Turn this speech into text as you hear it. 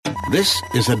This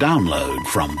is a download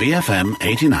from BFM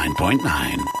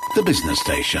 89.9, the business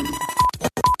station.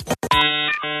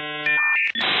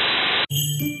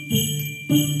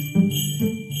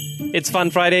 It's Fun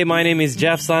Friday. My name is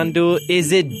Jeff Sandhu.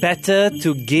 Is it better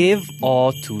to give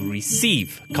or to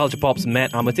receive? Culture Pop's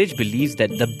Matt Armitage believes that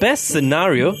the best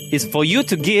scenario is for you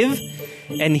to give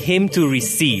and him to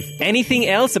receive. Anything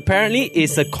else, apparently,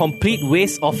 is a complete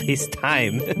waste of his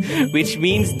time, which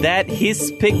means that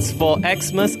his picks for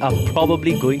Xmas are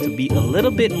probably going to be a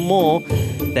little bit more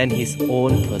than his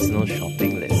own personal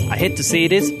shopping list. I hate to say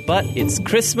this, but it's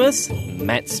Christmas.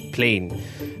 Matt's plain.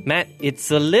 Matt,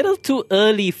 it's a little too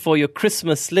early for your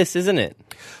Christmas list, isn't it?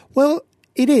 Well,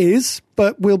 it is,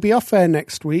 but we'll be off air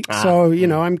next week. So,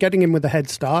 I'm getting in with a head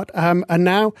start. And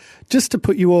now, just to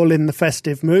put you all in the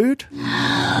festive mood.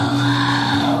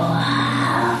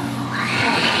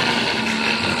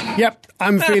 Yep,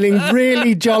 I'm feeling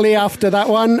really jolly after that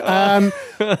one.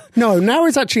 No, now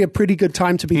is actually a pretty good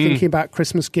time to be thinking about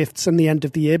Christmas gifts and the end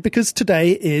of the year because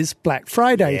today is Black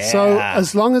Friday. Yeah. So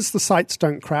as long as the sites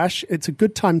don't crash, it's a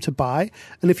good time to buy.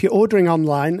 And if you're ordering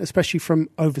online, especially from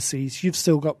overseas, you've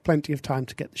still got plenty of time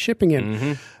to get the shipping in.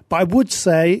 Mm-hmm. But I would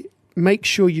say make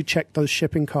sure you check those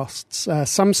shipping costs.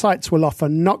 Some sites will offer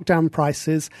knockdown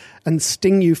prices and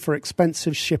sting you for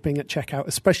expensive shipping at checkout,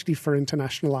 especially for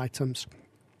international items.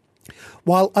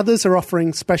 While others are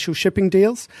offering special shipping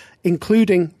deals,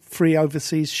 including free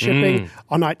overseas shipping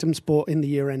on items bought in the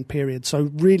year-end period.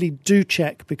 So really do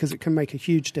check because it can make a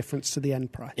huge difference to the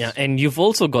end price. Yeah, and you've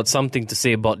also got something to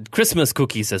say about Christmas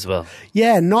cookies as well.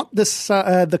 Yeah, not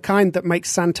the kind that makes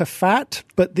Santa fat,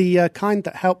 but the kind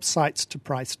that helps sites to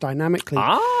price dynamically.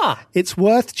 It's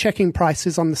worth checking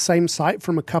prices on the same site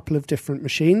from a couple of different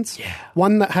machines. Yeah.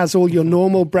 One that has all your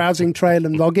normal browsing trail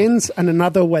and logins, and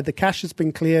another where the cache has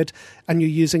been cleared and you're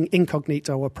using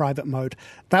incognito or private mode.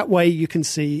 That way you can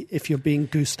see if you're being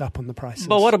goosed up on the prices.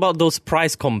 But what about those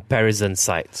price comparison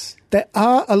sites? There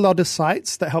are a lot of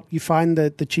sites that help you find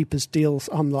the cheapest deals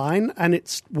online, and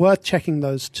it's worth checking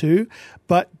those too.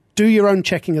 But do your own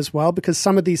checking as well, because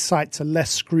some of these sites are less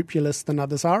scrupulous than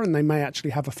others are, and they may actually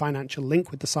have a financial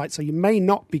link with the site, so you may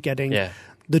not be getting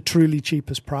the truly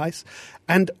cheapest price.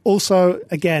 And also,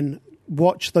 again,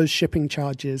 watch those shipping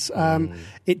charges.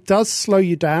 It does slow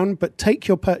you down, but take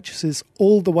your purchases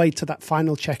all the way to that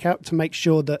final checkout to make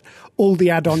sure that all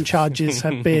the add-on charges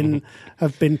have been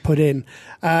put in.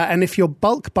 And if you're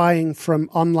bulk buying from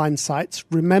online sites,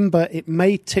 remember it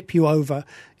may tip you over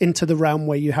into the realm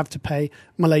where you have to pay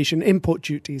Malaysian import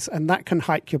duties, and that can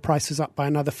hike your prices up by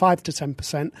another 5 to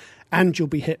 10%. And you'll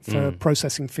be hit for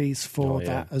processing fees for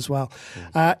that as well.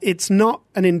 It's not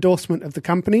an endorsement of the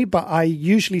company, but I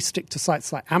usually stick to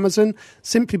sites like Amazon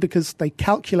simply because they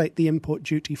calculate the import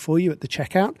duty for you at the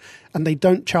checkout and they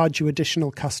don't charge you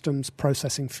additional customs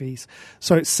processing fees.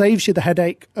 So it saves you the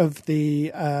headache of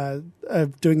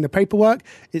of doing the paperwork.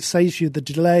 It saves you the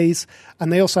delays,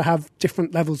 and they also have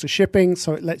different levels of shipping,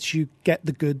 so it lets you get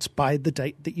the goods by the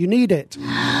date that you need it.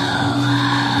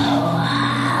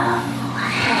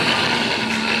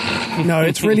 No,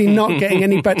 it's really not getting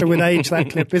any better with age,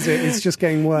 that clip, is it? It's just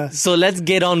getting worse. So let's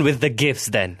get on with the gifts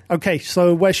then. Okay,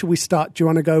 so where should we start? Do you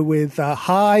want to go with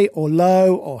high or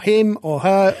low or him or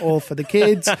her or for the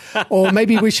kids? Or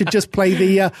maybe we should just play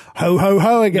the ho, ho,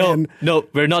 ho again. No,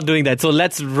 we're not doing that. So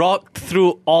let's rock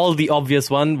through all the obvious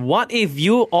one. What if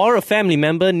you or a family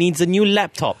member needs a new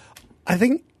laptop? I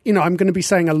think, I'm going to be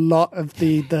saying a lot of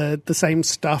the same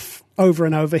stuff over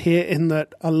and over here in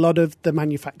that a lot of the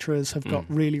manufacturers have got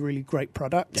really, really great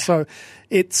products. Yeah. So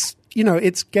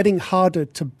it's getting harder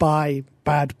to buy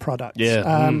bad products.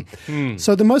 Yeah.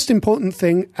 So the most important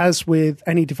thing, as with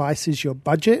any device, is your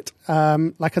budget.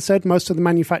 Like I said, most of the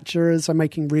manufacturers are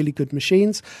making really good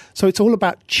machines. So it's all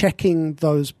about checking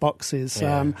those boxes.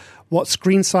 Yeah. What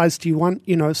screen size do you want?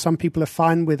 Some people are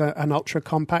fine with an ultra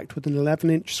compact with an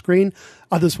 11-inch screen.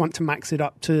 Others want to max it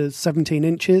up to 17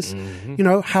 inches.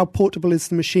 Mm-hmm. How portable is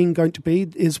the machine going to be?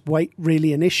 Is weight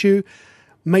really an issue?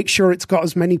 Make sure it's got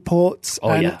as many ports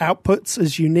and outputs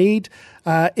as you need.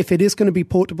 If it is going to be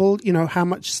portable, how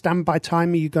much standby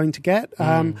time are you going to get?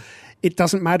 It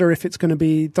doesn't matter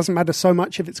doesn't matter so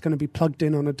much if it's going to be plugged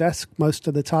in on a desk most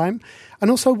of the time. And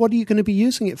also, what are you going to be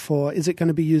using it for? Is it going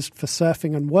to be used for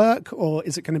surfing and work, or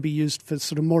is it going to be used for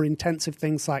sort of more intensive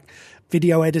things like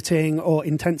video editing or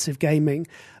intensive gaming?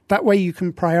 That way you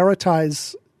can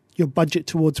prioritize your budget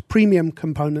towards premium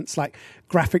components like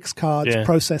graphics cards,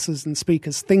 processors and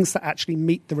speakers, things that actually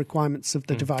meet the requirements of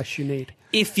the device you need.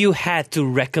 If you had to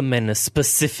recommend a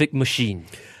specific machine,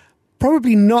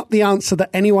 probably not the answer that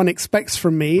anyone expects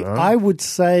from me. I would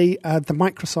say the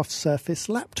Microsoft Surface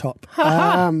laptop.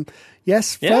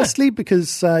 Yes, firstly,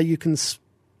 because you can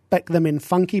spec them in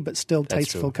funky but still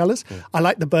tasteful colours. I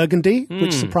like the burgundy,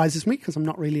 which surprises me because I'm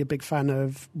not really a big fan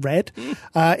of red.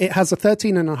 It has a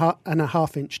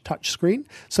 13.5-inch touchscreen,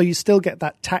 so you still get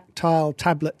that tactile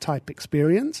tablet-type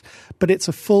experience, but it's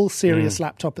a full serious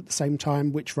laptop at the same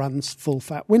time, which runs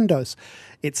full-fat Windows.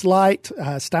 It's light,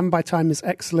 standby time is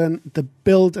excellent, the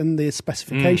build and the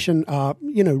specification are,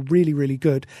 really, really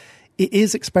good. It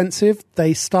is expensive.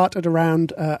 They start at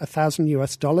around $1,000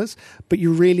 US, but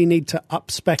you really need to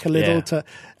up-spec a little to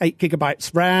 8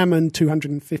 gigabytes RAM and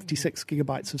 256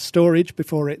 gigabytes of storage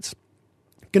before it's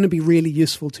going to be really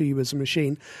useful to you as a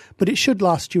machine. But it should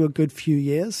last you a good few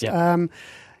years. Yeah.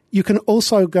 You can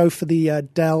also go for the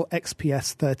Dell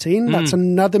XPS 13. That's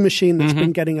another machine that's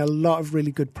been getting a lot of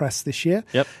really good press this year.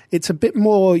 Yep. It's a bit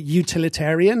more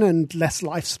utilitarian and less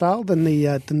lifestyle than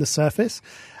the Surface.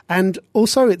 And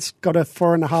also, it's got a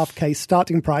 $4.5K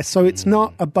starting price, so it's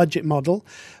not a budget model,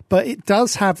 but it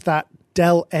does have that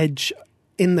Dell edge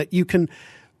in that you can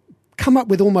come up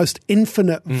with almost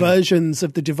infinite versions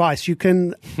of the device. You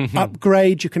can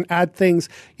upgrade, you can add things,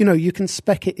 you can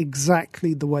spec it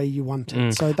exactly the way you want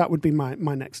it. So that would be my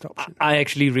next option. I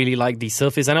actually really like the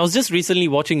Surface, and I was just recently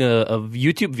watching a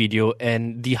YouTube video,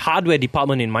 and the hardware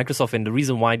department in Microsoft, and the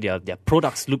reason why their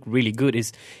products look really good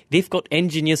is they've got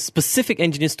specific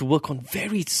engineers to work on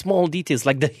very small details,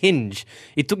 like the hinge.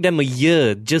 It took them a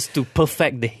year just to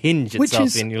perfect the hinge itself, Which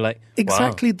is and you're like,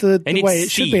 exactly wow. the way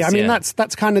it should be. I mean,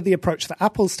 that's kind of the approach that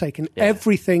Apple's taken.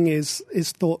 Everything is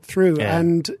thought through,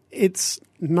 and it's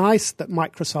nice that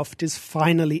Microsoft is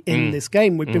finally in this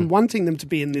game. We've been wanting them to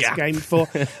be in this game for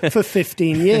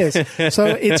 15 years. So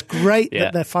it's great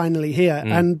that they're finally here.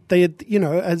 And they,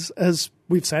 as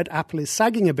we've said, Apple is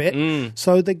sagging a bit,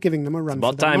 so they're giving them a run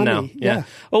for their money. About time now. Yeah.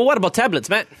 Well, what about tablets,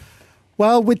 Matt?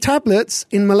 Well, with tablets,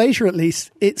 in Malaysia at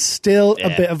least, it's still a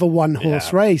bit of a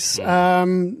one-horse race. There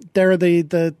are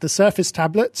the Surface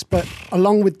tablets, but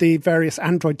along with the various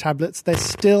Android tablets, they're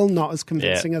still not as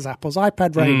convincing as Apple's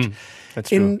iPad range. That's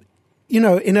true.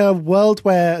 In a world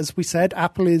where, as we said,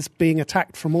 Apple is being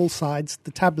attacked from all sides,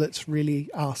 the tablets really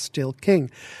are still king.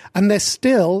 And they're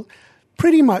still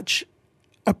pretty much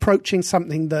approaching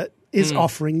something that is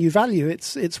offering you value.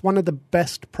 It's one of the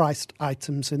best priced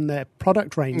items in their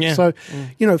product range. Yeah. So,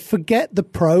 forget the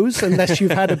Pros unless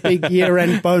you've had a big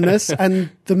year-end bonus, and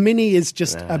the Mini is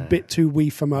just a bit too wee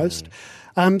for most.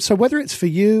 So whether it's for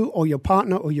you or your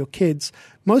partner or your kids,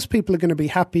 most people are going to be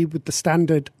happy with the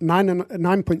standard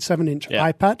 9.7-inch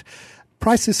iPad.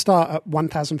 Prices start at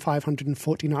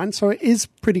 $1,549, so it is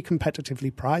pretty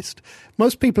competitively priced.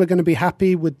 Most people are going to be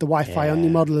happy with the Wi-Fi only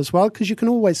model as well, because you can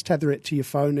always tether it to your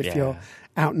phone if you're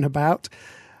out and about.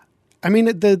 I mean,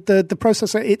 the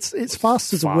processor, it's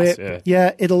fast as a whip.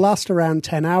 Yeah, it'll last around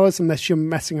 10 hours unless you're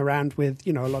messing around with,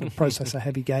 a lot of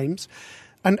processor-heavy games.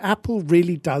 And Apple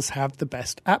really does have the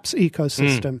best apps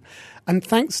ecosystem. And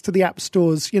thanks to the App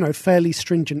Store's, fairly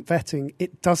stringent vetting,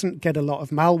 it doesn't get a lot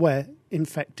of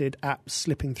malware-infected apps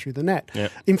slipping through the net.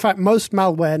 Yep. In fact, most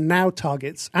malware now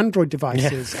targets Android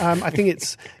devices. I think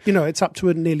it's, it's up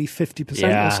to nearly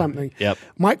 50% or something. Yep.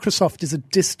 Microsoft is a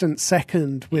distant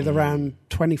second with around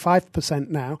 25%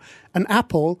 now. And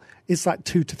Apple is like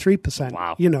 2 to 3%.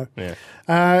 Wow.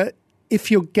 If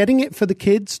you're getting it for the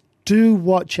kids, do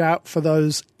watch out for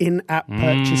those in-app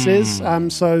purchases.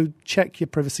 So check your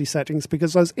privacy settings,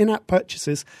 because those in-app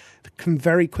purchases can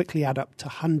very quickly add up to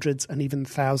hundreds and even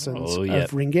thousands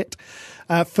of ringgit.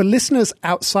 For listeners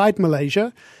outside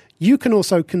Malaysia, you can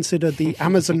also consider the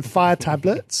Amazon Fire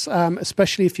tablets,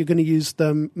 especially if you're going to use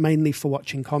them mainly for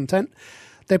watching content.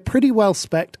 They're pretty well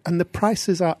spec'd, and the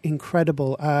prices are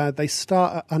incredible. They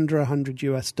start at under $100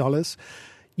 US.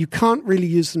 You can't really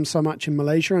use them so much in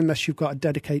Malaysia unless you've got a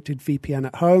dedicated VPN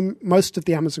at home. Most of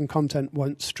the Amazon content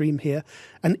won't stream here.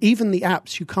 And even the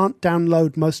apps, you can't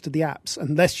download most of the apps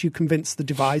unless you convince the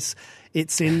device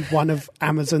it's in one of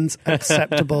Amazon's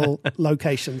acceptable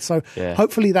locations. So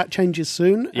hopefully that changes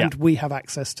soon, and we have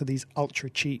access to these ultra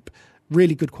cheap,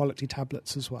 really good quality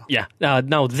tablets as well. Yeah.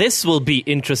 Now, this will be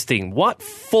interesting. What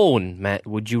phone, Matt,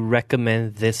 would you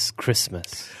recommend this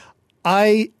Christmas?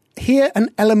 I hear an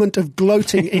element of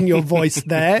gloating in your voice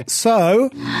there. So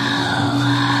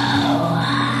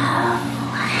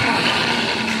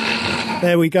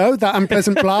there we go. That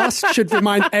unpleasant blast should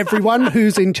remind everyone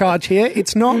who's in charge here.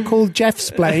 It's not called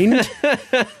Jeffsplained.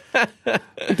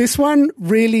 This one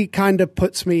really kind of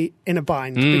puts me in a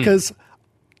bind because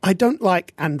I don't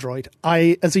like Android.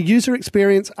 As a user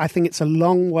experience, I think it's a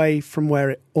long way from where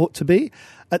it ought to be.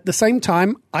 At the same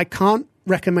time, I can't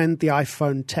recommend the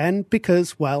iPhone 10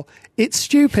 because, well, it's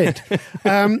stupid.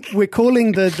 We're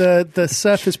calling the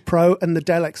Surface Pro and the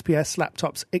Dell XPS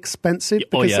laptops expensive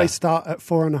because they start at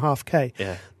 $4,500.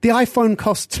 Yeah. The iPhone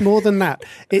costs more than that.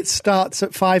 It starts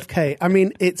at $5,000. I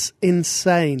mean, it's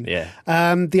insane. Yeah.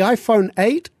 The iPhone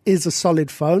 8 is a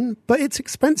solid phone, but it's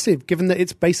expensive given that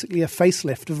it's basically a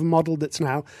facelift of a model that's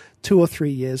now 2 or 3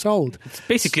 years old. It's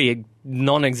basically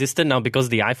non-existent now because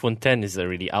the iPhone 10 is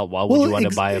already out. Why would you want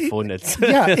to buy a phone that's...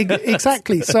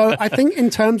 exactly. So I think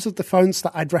in terms of the phones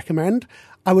that I'd recommend,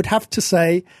 I would have to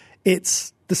say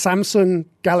it's the Samsung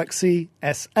Galaxy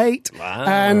S8. Wow.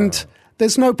 And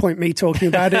there's no point me talking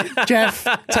about it. Jeff,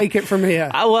 take it from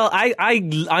here.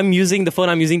 I'm using the phone.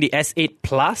 I'm using the S8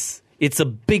 Plus. It's a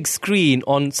big screen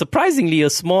on surprisingly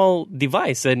a small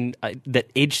device, and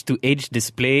that edge-to-edge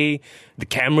display, the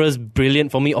camera's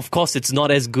brilliant for me. Of course, it's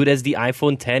not as good as the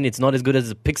iPhone 10. It's not as good as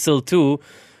the Pixel 2,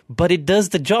 but it does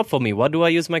the job for me. What do I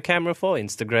use my camera for?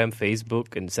 Instagram,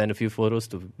 Facebook, and send a few photos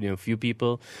to a few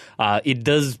people. It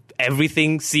does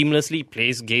everything seamlessly,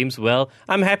 plays games well.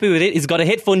 I'm happy with it. It's got a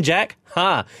headphone jack.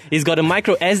 It's got a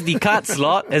micro SD card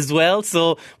slot as well,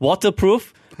 so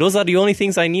waterproof. Those are the only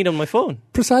things I need on my phone.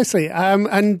 Precisely.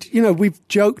 And, we've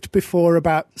joked before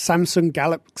about Samsung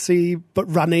Galaxy, but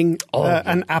running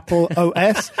an Apple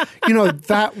OS.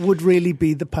 That would really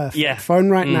be the perfect phone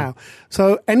right now.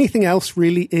 So anything else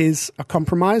really is a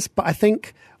compromise. But I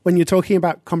think when you're talking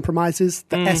about compromises,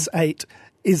 the S8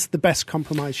 is the best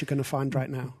compromise you're going to find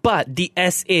right now. But the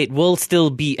S8 will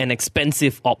still be an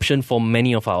expensive option for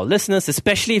many of our listeners,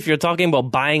 especially if you're talking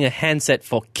about buying a handset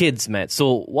for kids, Matt.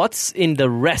 So what's in the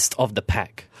rest of the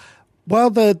pack? Well,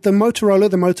 the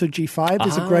Motorola, the Moto G5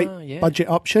 is a great budget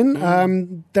option.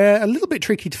 They're a little bit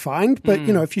tricky to find, but,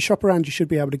 if you shop around, you should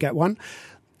be able to get one.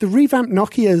 The revamped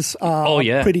Nokias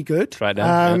are pretty good. Try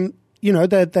that.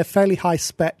 They're fairly high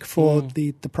spec for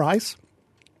the price.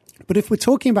 But if we're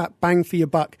talking about bang for your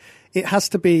buck, it has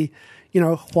to be,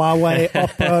 Huawei,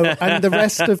 Oppo, and the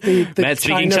rest of the Matt's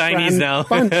China Chinese brand now.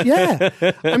 bunch. Yeah.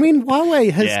 I mean,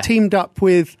 Huawei has teamed up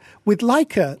with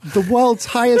Leica, the world's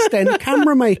highest-end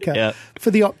camera maker, for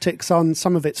the optics on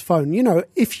some of its phone.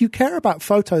 If you care about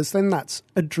photos, then that's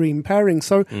a dream pairing.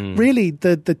 So really,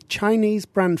 the Chinese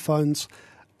brand phones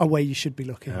are where you should be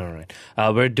looking. All right.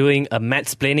 We're doing a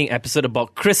Matt-splaining episode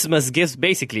about Christmas gifts.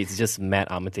 Basically, it's just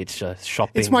Matt Armitage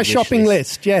shopping. It's my shopping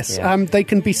list, yes. Yeah. They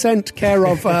can be sent care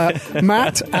of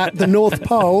Matt at the North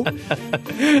Pole.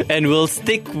 And we'll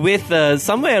stick with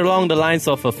somewhere along the lines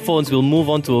of phones. We'll move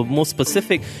on to a more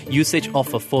specific usage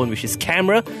of a phone, which is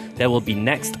camera. That will be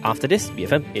next after this.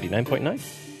 BFM 89.9.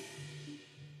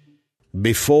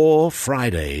 Before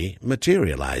Friday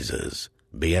materializes.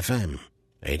 BFM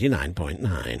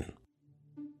 89.9.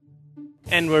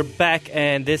 And we're back,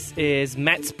 and this is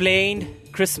Matt's Plain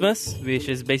Christmas, which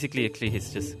is basically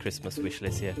his just Christmas wish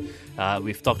list here.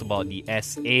 We've talked about the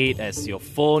S8 as your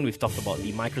phone. We've talked about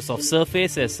the Microsoft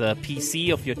Surface as a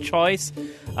PC of your choice.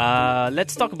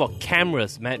 Let's talk about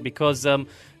cameras, Matt, because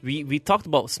we talked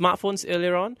about smartphones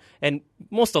earlier on, and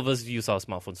most of us use our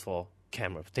smartphones for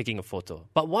camera, taking a photo.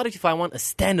 But what if I want a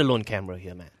standalone camera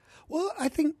here, Matt? Well, I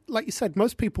think, like you said,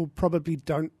 most people probably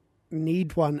don't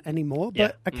need one anymore,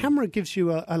 but a camera gives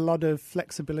you a lot of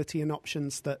flexibility and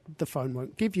options that the phone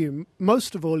won't give you.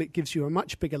 Most of all, it gives you a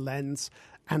much bigger lens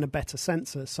and a better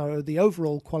sensor, so the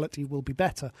overall quality will be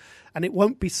better. And it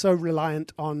won't be so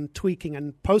reliant on tweaking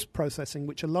and post-processing,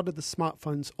 which a lot of the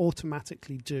smartphones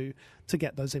automatically do to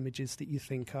get those images that you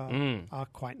think are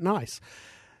quite nice.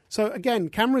 So again,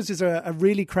 cameras is a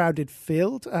really crowded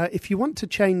field. If you want to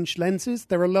change lenses,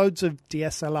 there are loads of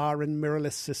DSLR and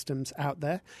mirrorless systems out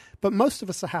there, but most of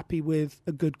us are happy with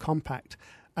a good compact.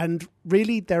 And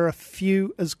really, there are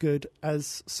few as good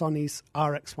as Sony's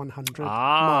RX100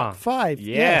 Mark V.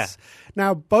 Yes.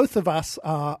 Now, both of us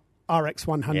are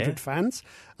RX100 fans.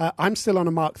 I'm still on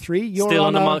a Mark III. You're still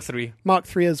on a the Mark III. Mark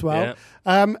III as well.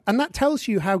 Yeah. And that tells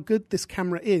you how good this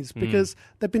camera is, because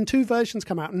there have been 2 versions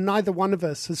come out and neither one of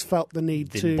us has felt the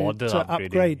need to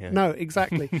upgrade. Yeah. No,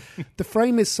 exactly. The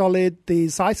frame is solid, the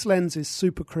Zeiss lens is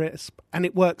super crisp, and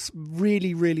it works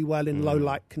really, really well in low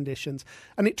light conditions.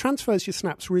 And it transfers your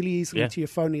snaps really easily to your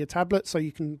phone or your tablet, so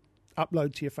you can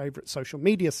upload to your favorite social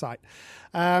media site.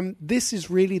 This is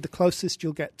really the closest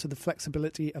you'll get to the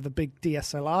flexibility of a big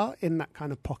DSLR in that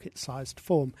kind of pocket-sized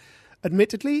form.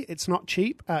 Admittedly, it's not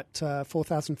cheap at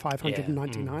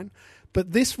 $4,599,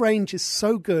 but this range is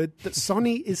so good that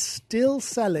Sony is still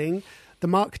selling the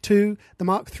Mark II, the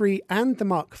Mark III, and the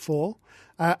Mark IV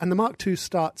And the Mark II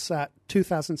starts at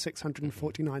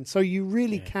 $2,649. So you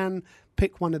really can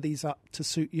pick one of these up to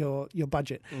suit your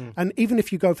budget. And even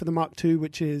if you go for the Mark II,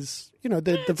 which is,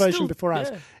 the version still, before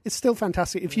ours, it's still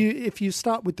fantastic. If you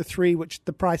start with the 3, which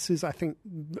the price is, I think,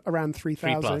 around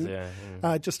 3,000,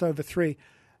 just over 3,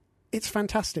 it's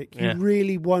fantastic. You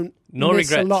really won't miss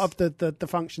regrets. a lot of the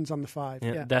functions on the 5.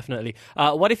 Yeah, definitely.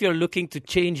 What if you're looking to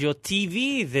change your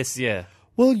TV this year?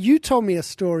 Well, you told me a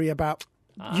story about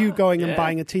you going and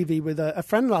buying a TV with a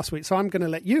friend last week, so I'm going to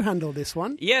let you handle this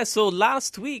one. Yeah, so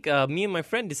last week, me and my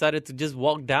friend decided to just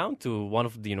walk down to one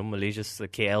of the, Malaysia's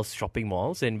KL's shopping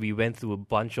malls, and we went through a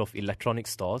bunch of electronic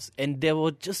stores, and there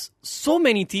were just so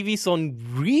many TVs on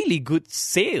really good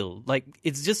sale. Like,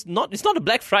 it's not a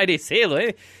Black Friday sale,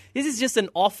 eh? This is just an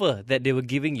offer that they were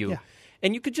giving you. Yeah.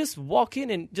 And you could just walk in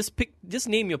and just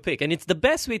name your pick. And it's the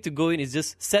best way to go in is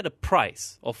just set a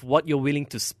price of what you're willing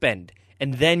to spend.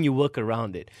 And then you work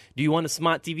around it. Do you want a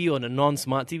smart TV or a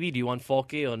non-smart TV? Do you want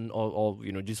 4K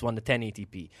or just want a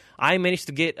 1080p? I managed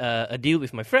to get a deal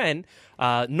with my friend,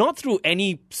 not through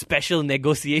any special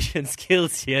negotiation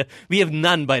skills here. We have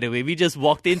none, by the way. We just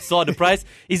walked in, saw the price.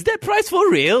 Is that price for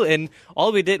real? And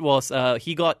all we did was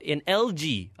he got an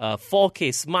LG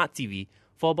 4K smart TV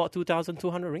for about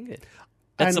 2,200 ringgit.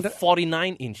 That's a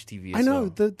 49-inch TV. I know,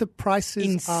 the prices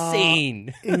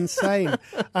insane. Are insane.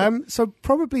 So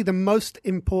probably the most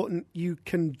important you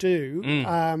can do,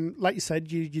 like you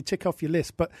said, you tick off your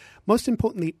list, but most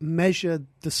importantly, measure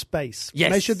the space.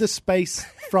 Yes. Measure the space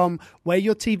from where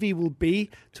your TV will be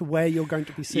to where you're going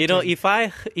to be sitting.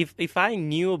 If I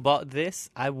knew about this,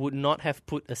 I would not have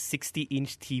put a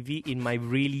 60-inch TV in my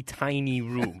really tiny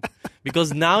room.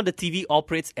 Because now the TV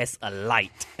operates as a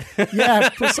light. Yeah,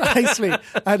 precisely.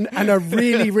 And a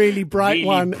really, really bright really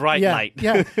one. Bright light.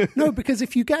 Yeah. No, because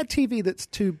if you get a TV that's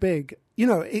too big,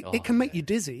 it can make you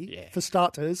dizzy, for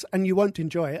starters, and you won't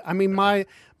enjoy it. I mean, my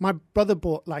brother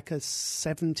bought like a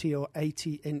 70 or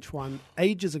 80-inch one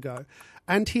ages ago,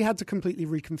 and he had to completely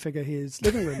reconfigure his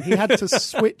living room. He had to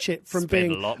switch it from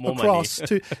being a lot more across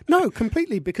money. to... No,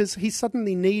 completely, because he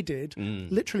suddenly needed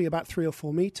literally about 3 or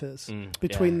 4 meters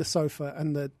between the sofa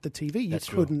and the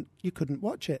TV. You couldn't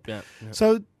watch it. Yeah.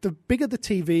 So the bigger the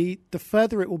TV, the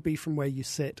further it will be from where you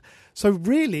sit. So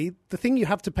really, the thing you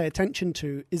have to pay attention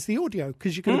to is the audio,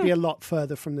 because you're going to be a lot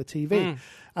further from the TV.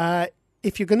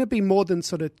 If you're going to be more than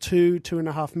sort of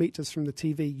 2.5 meters from the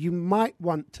TV, you might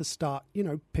want to start,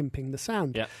 pimping the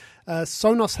sound. Yeah.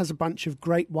 Sonos has a bunch of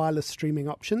great wireless streaming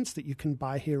options that you can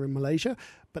buy here in Malaysia,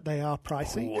 but they are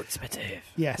pricey. Oh, expensive.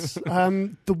 Yes.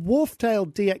 The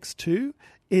Wharftail DX2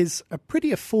 is a pretty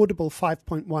affordable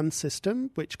 5.1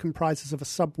 system, which comprises of a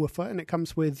subwoofer, and it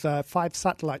comes with 5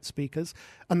 satellite speakers,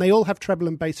 and they all have treble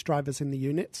and bass drivers in the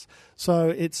units. So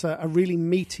it's a really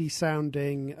meaty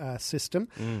sounding system.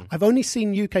 I've only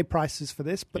seen UK prices for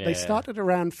this, but they start at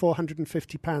around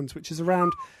 £450, which is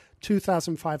around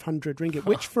 2,500 ringgit,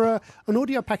 which for an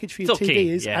audio package for your TV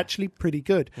is actually pretty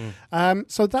good.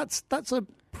 So that's a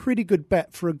pretty good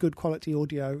bet for a good quality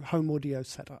home audio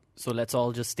setup. So let's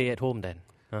all just stay at home then.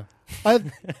 Huh?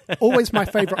 Always my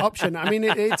favourite option. I mean,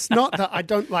 it's not that I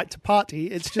don't like to party.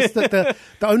 It's just that the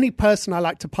only person I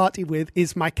like to party with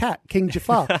is my cat, King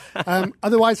Jafar.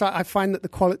 Otherwise, I find that the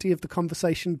quality of the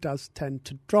conversation does tend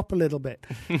to drop a little bit.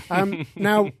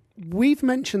 Now, we've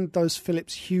mentioned those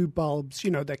Philips Hue bulbs.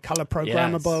 They're colour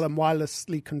programmable and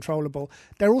wirelessly controllable.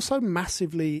 They're also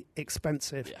massively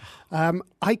expensive. Yeah.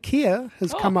 IKEA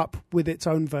has come up with its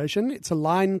own version. It's a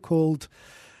line called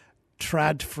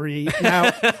Trad-free.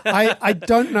 Now, I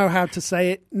don't know how to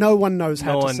say it. No one knows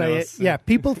how to say it. Yeah,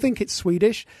 people think it's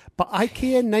Swedish, but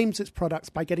IKEA names its products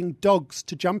by getting dogs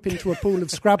to jump into a pool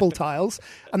of Scrabble tiles,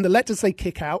 and the letters they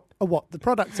kick out are what the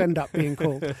products end up being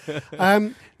called.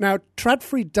 Now,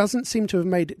 Trad-free doesn't seem to have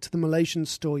made it to the Malaysian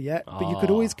store yet, but you could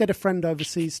always get a friend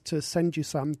overseas to send you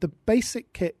some. The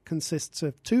basic kit consists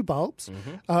of 2 bulbs,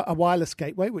 a wireless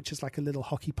gateway, which is like a little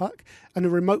hockey puck, and a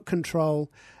remote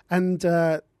control, and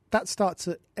that starts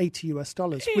at $80,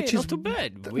 which not is too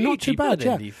bad. Not too bad,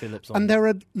 than the Philips and there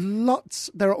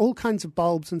are all kinds of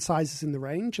bulbs and sizes in the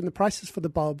range, and the prices for the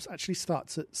bulbs actually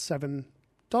starts at $7.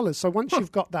 So once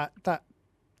you've got that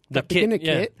beginner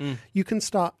kit, you can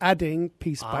start adding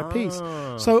piece by piece.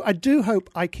 So I do hope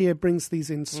IKEA brings these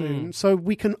in soon, so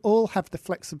we can all have the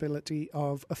flexibility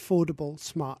of affordable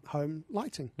smart home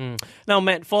lighting. Now,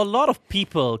 Matt, for a lot of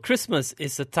people, Christmas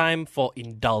is a time for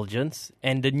indulgence,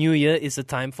 and the New Year is a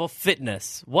time for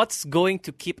fitness. What's going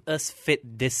to keep us fit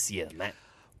this year, Matt?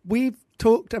 We've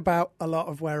talked about a lot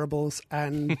of wearables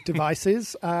and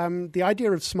devices. The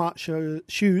idea of smart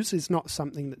shoes is not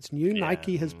something that's new.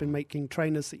 Nike has been making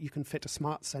trainers that you can fit a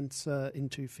smart sensor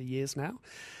into for years now.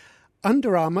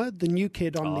 Under Armour, the new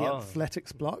kid on the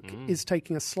athletics block, is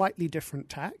taking a slightly different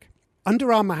tack.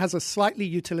 Under Armour has a slightly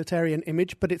utilitarian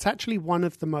image, but it's actually one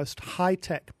of the most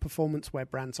high-tech performance wear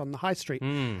brands on the high street.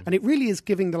 And it really is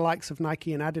giving the likes of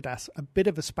Nike and Adidas a bit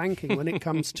of a spanking when it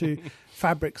comes to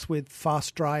fabrics with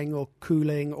fast drying or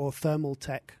cooling or thermal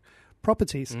tech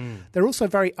properties. They're also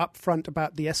very upfront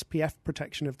about the SPF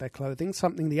protection of their clothing,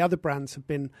 something the other brands have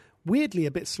been weirdly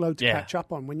a bit slow to catch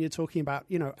up on when you're talking about,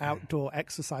 outdoor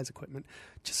exercise equipment.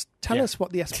 Just tell us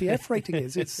what the SPF rating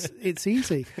is. It's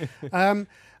easy.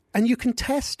 And you can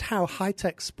test how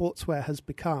high-tech sportswear has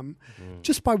become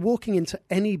just by walking into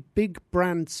any big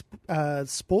brand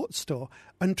sports store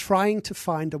and trying to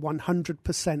find a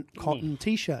 100% cotton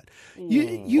T-shirt.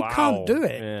 You can't do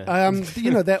it.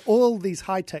 Yeah. They're all these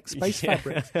high-tech space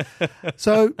fabrics.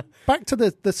 So back to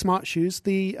the smart shoes,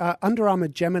 the Under Armour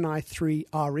Gemini 3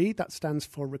 RE, that stands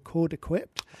for Record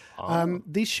Equipped.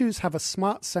 These shoes have a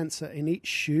smart sensor in each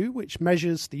shoe, which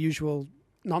measures the usual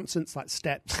nonsense like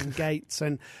steps and gaits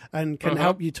and can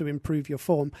help you to improve your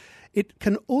form. It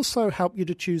can also help you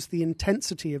to choose the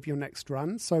intensity of your next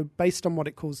run. So based on what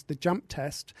it calls the jump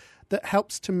test, that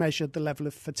helps to measure the level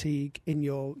of fatigue in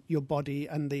your body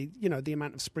and the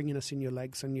amount of springiness in your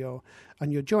legs and your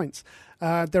joints.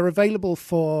 They're available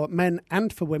for men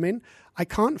and for women. I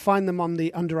can't find them on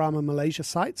the Under Armour Malaysia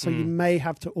site, so you may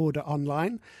have to order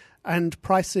online. And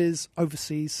prices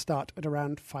overseas start at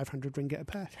around 500 ringgit a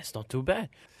pair. That's not too bad.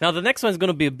 Now, the next one is going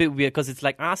to be a bit weird because it's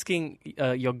like asking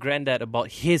your granddad about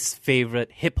his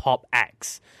favorite hip-hop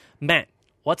acts. Matt,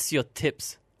 what's your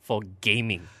tips for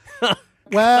gaming?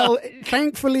 Well,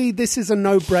 thankfully, this is a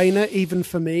no-brainer even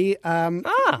for me.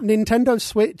 Nintendo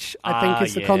Switch, I think,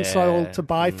 is the console to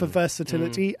buy for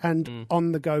versatility and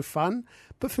on-the-go fun.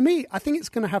 But for me, I think it's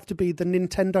going to have to be the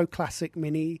Nintendo Classic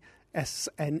Mini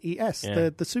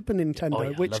SNES, the Super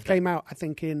Nintendo, which came out, I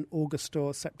think, in August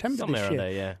or September this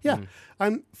year.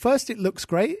 First, it looks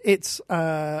great. It's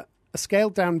a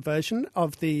scaled-down version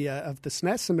of the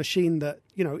SNES, a machine that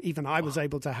even I was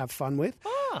able to have fun with.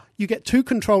 You get 2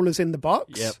 controllers in the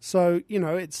box, so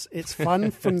it's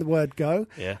fun from the word go,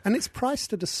 and it's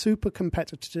priced at a super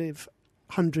competitive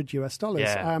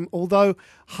 $100. Although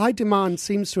high demand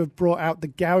seems to have brought out the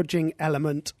gouging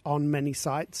element on many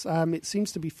sites, it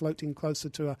seems to be floating closer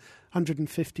to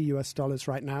 $150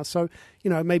 right now. So,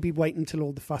 maybe wait until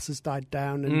all the fuss has died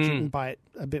down and you can buy it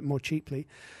a bit more cheaply.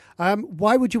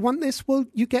 Why would you want this? Well,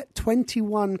 you get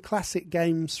 21 classic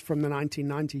games from the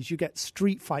 1990s. You get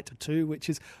Street Fighter 2, which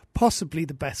is possibly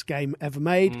the best game ever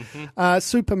made.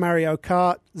 Super Mario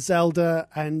Kart, Zelda,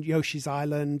 and Yoshi's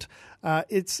Island.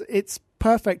 It's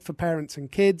perfect for parents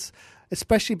and kids,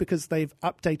 especially because they've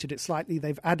updated it slightly.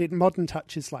 They've added modern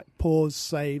touches like pause,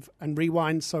 save, and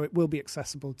rewind, so it will be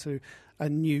accessible to a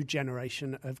new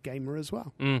generation of gamer as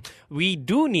well. We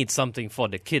do need something for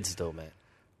the kids, though, man.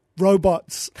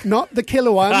 Robots, not the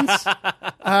killer ones,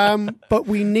 but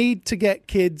we need to get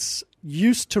kids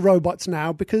used to robots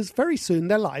now because very soon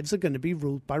their lives are going to be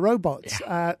ruled by robots.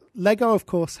 Lego, of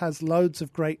course, has loads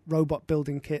of great robot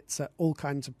building kits at all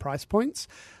kinds of price points.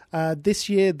 This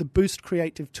year, the Boost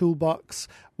Creative Toolbox,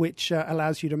 which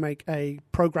allows you to make a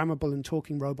programmable and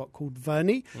talking robot called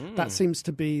Vernie. That seems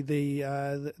to be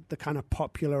the kind of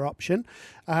popular option.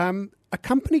 A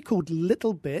company called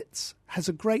Little Bits has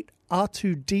a great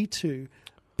R2-D2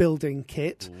 building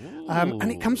kit,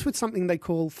 and it comes with something they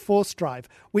call Force Drive,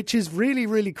 which is really,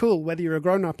 really cool, whether you're a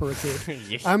grown-up or a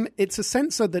kid. It's a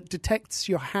sensor that detects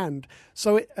your hand,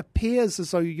 so it appears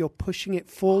as though you're pushing it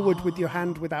forward with your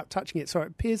hand without touching it, so it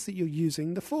appears that you're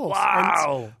using the force.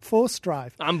 Wow! Force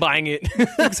Drive. I'm buying it.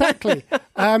 Exactly.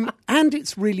 And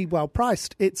it's really well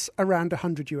priced. It's around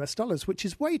 $100, which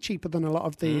is way cheaper than a lot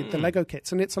of the Lego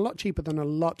kits, and it's a lot cheaper than a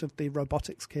lot of the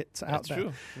robotics kits out there.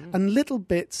 True. And Little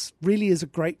Bits really is a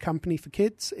great company for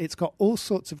kids. It's got all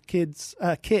sorts of kits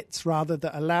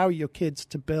that allow your kids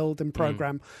to build and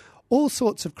program all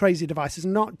sorts of crazy devices,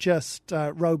 not just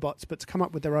robots, but to come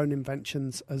up with their own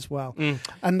inventions as well.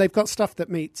 And they've got stuff that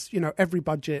meets every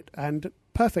budget and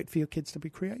perfect for your kids to be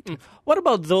creative. What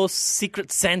about those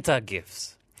Secret Santa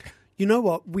gifts? You know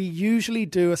what? We usually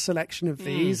do a selection of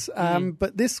these,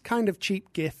 but this kind of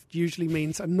cheap gift usually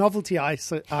means a novelty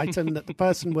item that the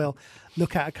person will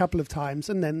look at a couple of times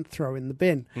and then throw in the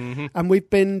bin. And we've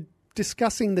been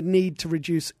discussing the need to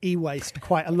reduce e-waste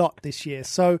quite a lot this year.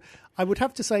 So I would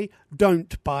have to say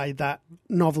don't buy that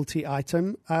novelty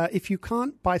item. If you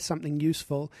can't buy something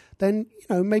useful, then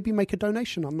maybe make a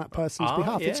donation on that person's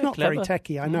behalf. Yeah, it's not clever. very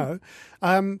techie, I know.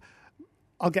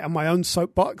 I'll get on my own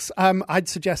soapbox. I'd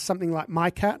suggest something like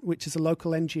MyCat, which is a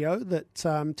local NGO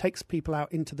that takes people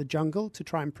out into the jungle to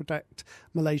try and protect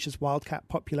Malaysia's wildcat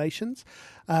populations.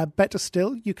 Better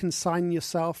still, you can sign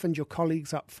yourself and your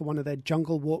colleagues up for one of their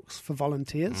jungle walks for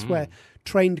volunteers, where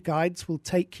trained guides will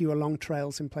take you along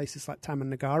trails in places like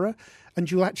Taman Negara, and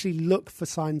you'll actually look for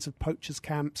signs of poachers'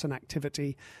 camps and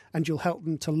activity, and you'll help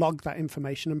them to log that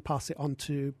information and pass it on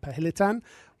to Perhilitan,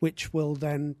 which will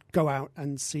then go out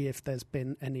and see if there's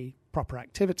been any proper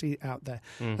activity out there.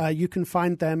 You can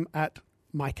find them at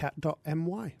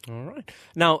mycat.my. All right.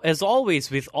 Now, as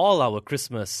always with all our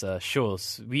Christmas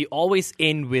shows, we always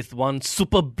end with one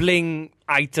super bling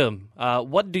item.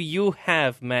 What do you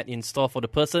have, Matt, in store for the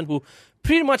person who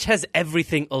pretty much has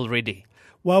everything already?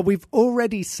 Well, we've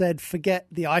already said forget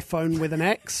the iPhone with an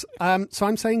X, so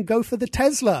I'm saying go for the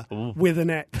Tesla with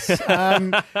an X.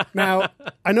 Now,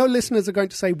 I know listeners are going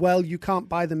to say, well, you can't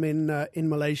buy them in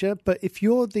Malaysia, but if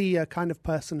you're the kind of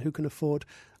person who can afford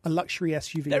a luxury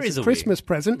SUV as a Christmas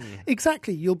present,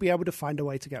 exactly, you'll be able to find a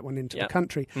way to get one into the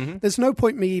country. There's no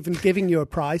point me even giving you a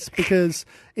price, because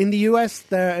in the US,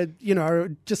 they're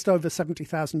just over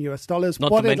 $70,000 US. Not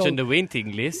to mention the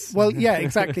waiting list. Well, yeah,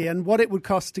 exactly. And what it would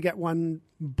cost to get one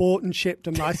bought and shipped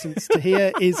and licensed to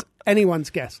here is anyone's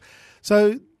guess.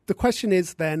 So the question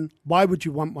is then, why would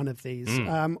you want one of these?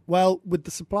 Well, with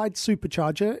the supplied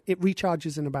supercharger, it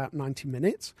recharges in about 90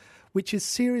 minutes, which is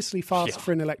seriously fast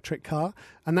for an electric car,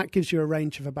 and that gives you a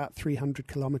range of about 300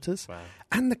 kilometers. Wow.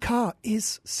 And the car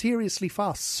is seriously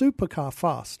fast, supercar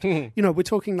fast. We're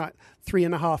talking like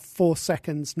 3.5-4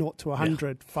 seconds, 0 to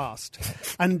 100 fast.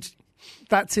 And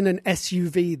that's in an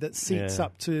SUV that seats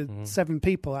up to 7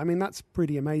 people. I mean, that's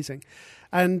pretty amazing.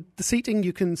 And the seating,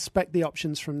 you can spec the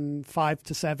options from 5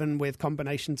 to 7 with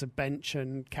combinations of bench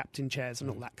and captain chairs and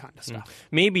all that kind of stuff.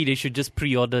 Maybe they should just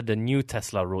pre-order the new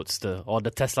Tesla Roadster or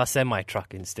the Tesla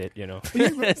semi-truck instead,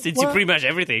 since you pretty much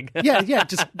everything.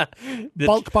 Just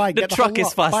bulk buy. The truck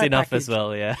is fast enough as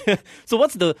well, So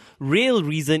what's the real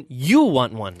reason you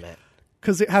want one, Matt?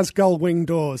 Because it has gull wing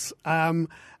doors.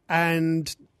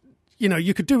 And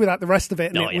you could do without the rest of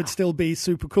it, and it would still be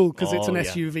super cool because it's an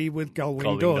SUV with gull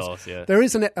wing doors. There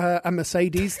is a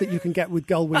Mercedes that you can get with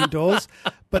gull wing doors,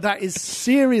 but that is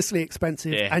seriously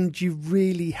expensive, and you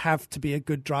really have to be a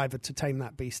good driver to tame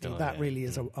that beastie. That really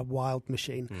is a wild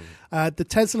machine. The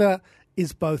Tesla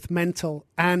is both mental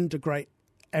and a great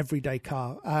everyday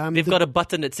car. They've got a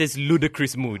button that says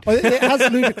ludicrous mood. It has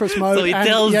ludicrous mode. So it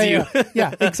tells you.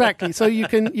 Yeah, exactly. So you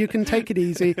can take it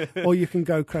easy or you can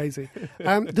go crazy.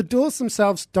 The doors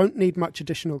themselves don't need much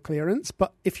additional clearance,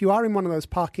 but if you are in one of those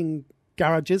parking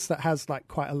garages that has like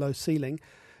quite a low ceiling,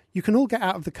 you can all get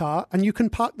out of the car and you can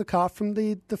park the car from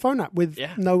the phone app with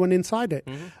no one inside it.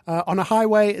 On a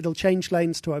highway, it'll change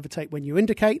lanes to overtake when you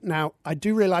indicate. Now, I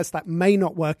do realize that may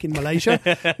not work in Malaysia,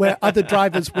 where other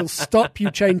drivers will stop you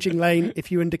changing lane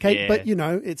if you indicate, but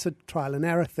it's a trial and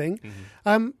error thing.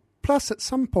 Plus, at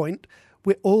some point,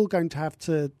 we're all going to have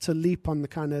to leap on the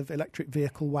kind of electric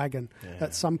vehicle wagon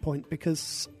at some point,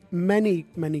 because many,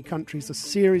 many countries are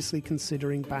seriously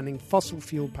considering banning fossil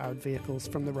fuel-powered vehicles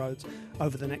from the roads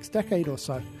over the next decade or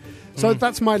so. So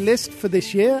that's my list for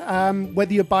this year.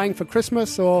 Whether you're buying for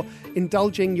Christmas or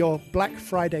indulging your Black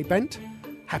Friday bent,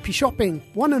 happy shopping,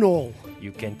 one and all.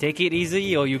 You can take it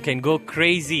easy or you can go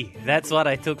crazy. That's what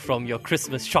I took from your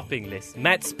Christmas shopping list.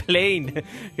 Matt's Plain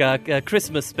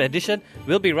Christmas edition.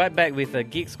 We'll be right back with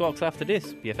Geek Squawks after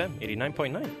this. BFM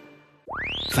 89.9.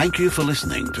 Thank you for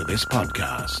listening to this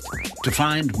podcast. To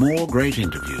find more great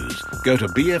interviews, go to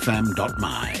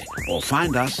bfm.my or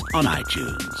find us on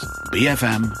iTunes.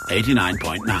 BFM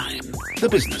 89.9, the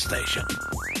business station.